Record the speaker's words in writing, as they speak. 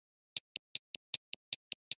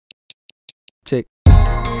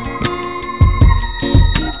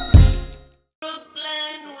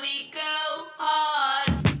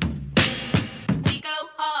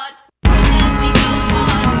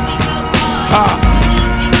What's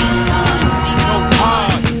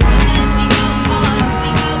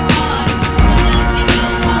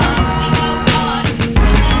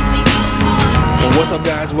up,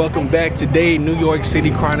 guys? Welcome back. Today, New York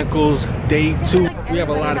City Chronicles Day 2. We have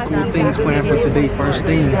a lot of cool things planned for today. First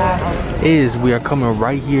thing is we are coming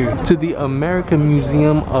right here to the American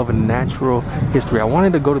Museum of Natural History. I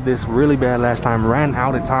wanted to go to this really bad last time, ran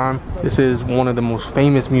out of time. This is one of the most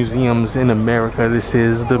famous museums in America. This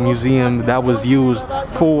is the museum that was used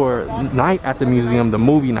for Night at the Museum, the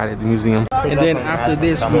movie Night at the Museum. And then after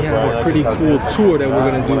this, we have a pretty cool tour that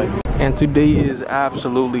we're gonna do. And today is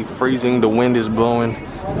absolutely freezing. The wind is blowing.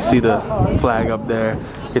 You see the flag up there.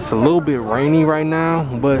 It's a little bit rainy right now,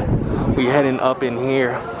 but we're heading up in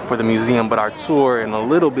here for the museum. But our tour in a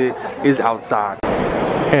little bit is outside.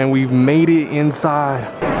 And we've made it inside.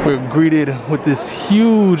 We're greeted with this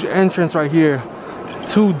huge entrance right here.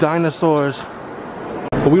 2 dinosaurs.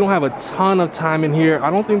 But we don't have a ton of time in here.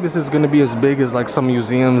 I don't think this is going to be as big as like some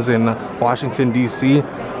museums in Washington, D.C.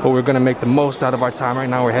 But we're going to make the most out of our time. Right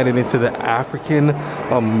now we're headed into the African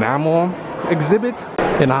mammal exhibit.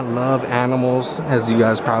 And I love animals. As you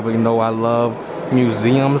guys probably know, I love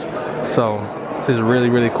museums. So this is really,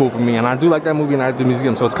 really cool for me. And I do like that movie Night at the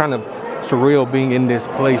Museum. So it's kind of surreal being in this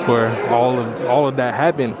place where all of that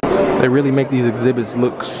happened. They really make these exhibits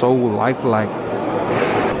look so lifelike.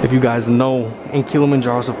 If you guys know, in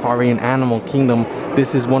Kilimanjaro Safari and Animal Kingdom,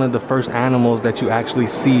 this is one of the first animals that you actually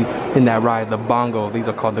see in that ride, the bongo. These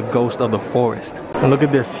are called the ghost of the forest. And look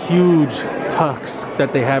at this huge tusk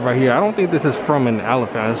that they have right here. I don't think this is from an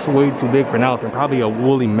elephant. It's way too big for an elephant, probably a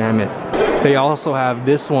woolly mammoth. They also have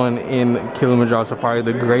this one in Kilimanjaro Safari,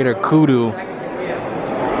 the greater kudu.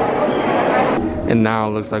 And now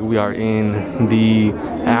it looks like we are in the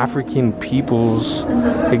African Peoples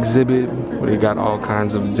exhibit, where they got all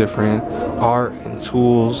kinds of different art and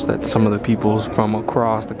tools that some of the peoples from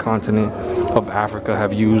across the continent of Africa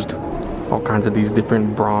have used. All kinds of these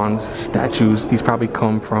different bronze statues. These probably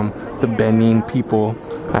come from the Benin people.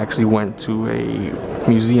 I actually went to a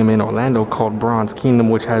museum in Orlando called Bronze Kingdom,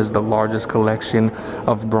 which has the largest collection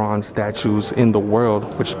of bronze statues in the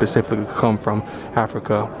world, which specifically come from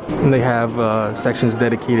Africa. And they have sections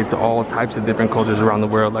dedicated to all types of different cultures around the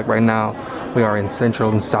world. Like right now, we are in Central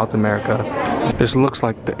and South America. This looks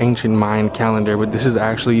like the ancient Mayan calendar, but this is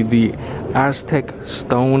actually the Aztec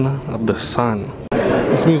stone of the sun.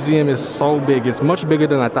 This museum is so big. It's much bigger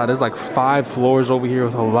than I thought. There's like 5 floors over here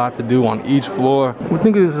with a lot to do on each floor. We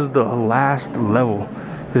think this is the last level.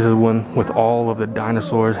 This is one with all of the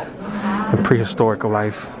dinosaurs and prehistoric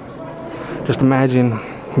life. Just imagine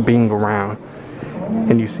being around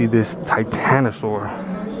and you see this titanosaur.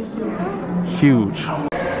 Huge.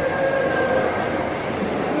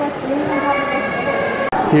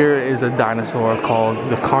 Here is a dinosaur called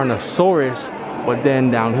the Carnosaurus, but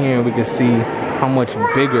then down here we can see how much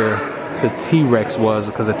bigger the T-Rex was,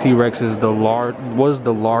 because the T-Rex is was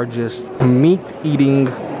the largest meat-eating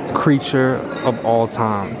creature of all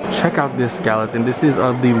time. Check out this skeleton. This is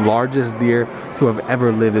of the largest deer to have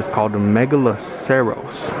ever lived. It's called the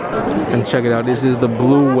Megaloceros. And check it out. This is the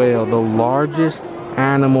blue whale, the largest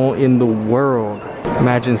animal in the world.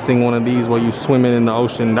 Imagine seeing one of these while you swimming in the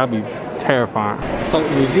ocean. That'd be terrifying. So the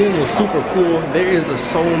museum was super cool. There is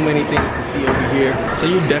so many things to see over here. So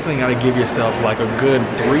you definitely got to give yourself like a good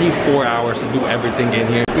 3-4 hours to do everything in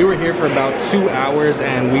here. We were here for about 2 hours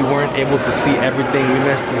and we weren't able to see everything. We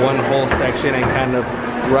missed one whole section and kind of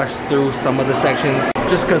rushed through some of the sections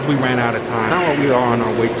just because we ran out of time. Now we are on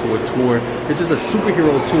our way to a tour. This is a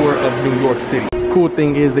superhero tour of New York City. Cool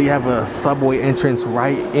thing is they have a subway entrance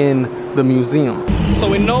right in the museum. So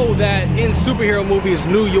we know that in superhero movies,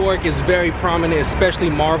 New York is very prominent, especially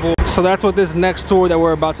Marvel. So that's what this next tour that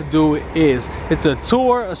we're about to do is. It's a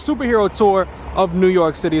tour, a superhero tour of New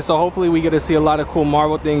York City. So hopefully we get to see a lot of cool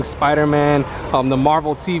Marvel things, Spider-Man, the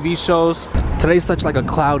Marvel TV shows. Today's such like a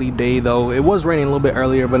cloudy day though. It was raining a little bit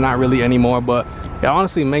earlier, but not really anymore. But it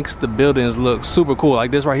honestly makes the buildings look super cool.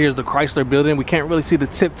 Like this right here is the Chrysler building. We can't really see the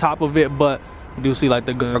tip top of it, but you do see like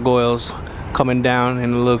the gargoyles coming down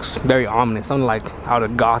and it looks very ominous, something like out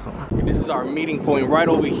of Gotham. This is our meeting point right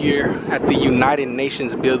over here at the United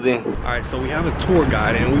Nations building. All right, so we have a tour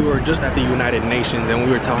guide and we were just at the United Nations and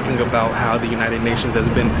we were talking about how the United Nations has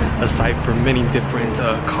been a site for many different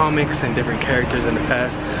comics and different characters in the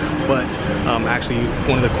past. But actually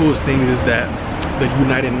one of the coolest things is that the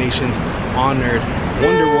United Nations honored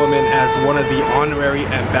Wonder Woman as one of the honorary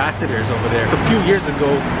ambassadors over there. A few years ago,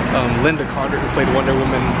 Linda Carter, who played Wonder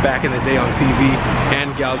Woman back in the day on TV,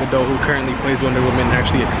 and Gal Gadot, who currently plays Wonder Woman,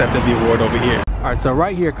 actually accepted the award over here. All right, so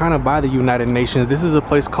right here, kind of by the United Nations, this is a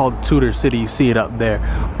place called Tudor City. You see it up there.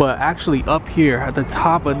 But actually up here at the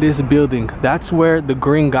top of this building, that's where the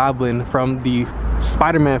Green Goblin from the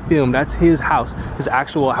Spider-Man film, that's his house, his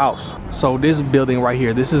actual house. So this building right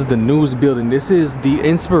here, this is the news building. This is the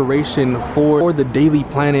inspiration for the Daily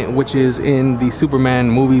Planet, which is in the Superman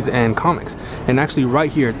movies and comics. And actually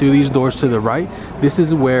right here, through these doors to the right, this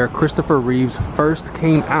is where Christopher Reeves first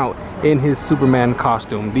came out in his Superman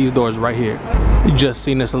costume. These doors right here. You just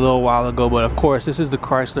seen this a little while ago, but of course this is the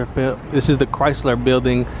Chrysler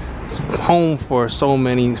building. It's home for so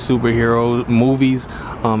many superhero movies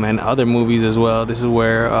and other movies as well. This is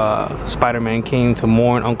where Spider-Man came to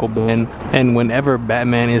mourn Uncle Ben, and whenever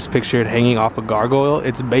Batman is pictured hanging off a gargoyle,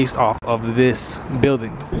 it's based off of this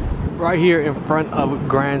building. Right here in front of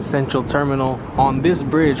Grand Central Terminal, on this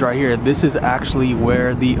bridge right here, this is actually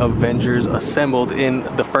where the Avengers assembled in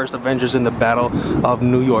the first Avengers in the Battle of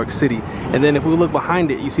New York City. And then if we look behind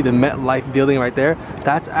it, you see the MetLife building right there.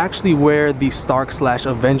 That's actually where the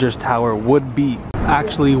Stark/Avengers Tower would be.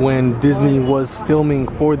 Actually, when Disney was filming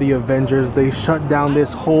for the Avengers, they shut down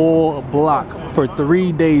this whole block for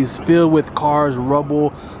 3 days, filled with cars,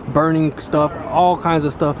 rubble, burning stuff, all kinds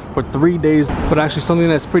of stuff for 3 days. But actually something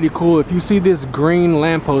that's pretty cool, if you see this green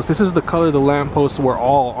lamppost, this is the color the lampposts were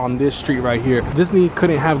all on this street right here. Disney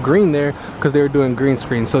couldn't have green there because they were doing green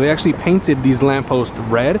screen, so they actually painted these lampposts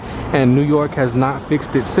red, and New York has not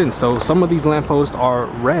fixed it since. So some of these lampposts are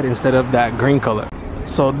red instead of that green color.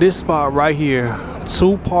 So this spot right here,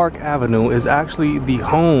 2 Park Avenue, is actually the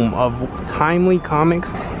home of Timely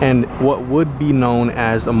Comics and what would be known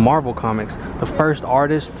as Marvel Comics. The first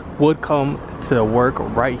artists would come to work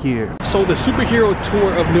right here. So the superhero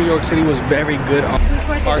tour of New York City was very good.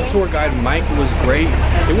 Our tour guide Mike was great.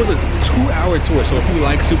 It was a 2-hour tour, so if you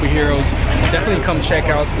like superheroes, definitely come check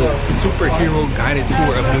out the superhero guided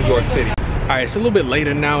tour of New York City. Alright, it's a little bit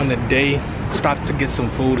later now in the day. Stopped to get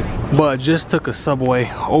some food, but just took a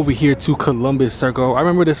subway over here to Columbus Circle. I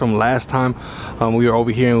remember this from last time we were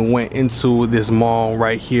over here and we went into this mall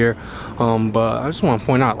right here. But I just want to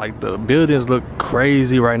point out, like, the buildings look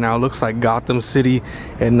crazy right now. It looks like Gotham City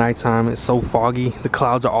at nighttime. It's so foggy. The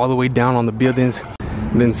clouds are all the way down on the buildings.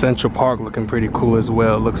 And then Central Park looking pretty cool as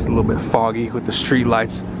well. It looks a little bit foggy with the street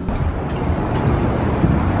lights.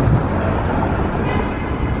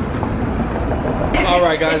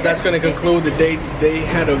 Alright guys, that's going to conclude the day today.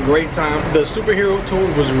 Had a great time. The superhero tour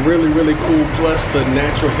was really cool, plus the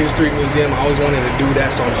Natural History Museum. I always wanted to do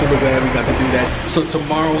that, so I'm super glad we got to do that. So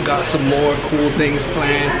tomorrow we got some more cool things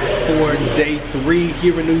planned for day 3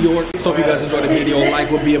 here in New York. So if you guys enjoyed the video,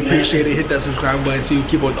 like would be appreciated. Hit that subscribe button so you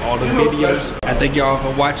keep up with all the videos. I thank y'all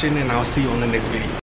for watching, and I'll see you on the next video.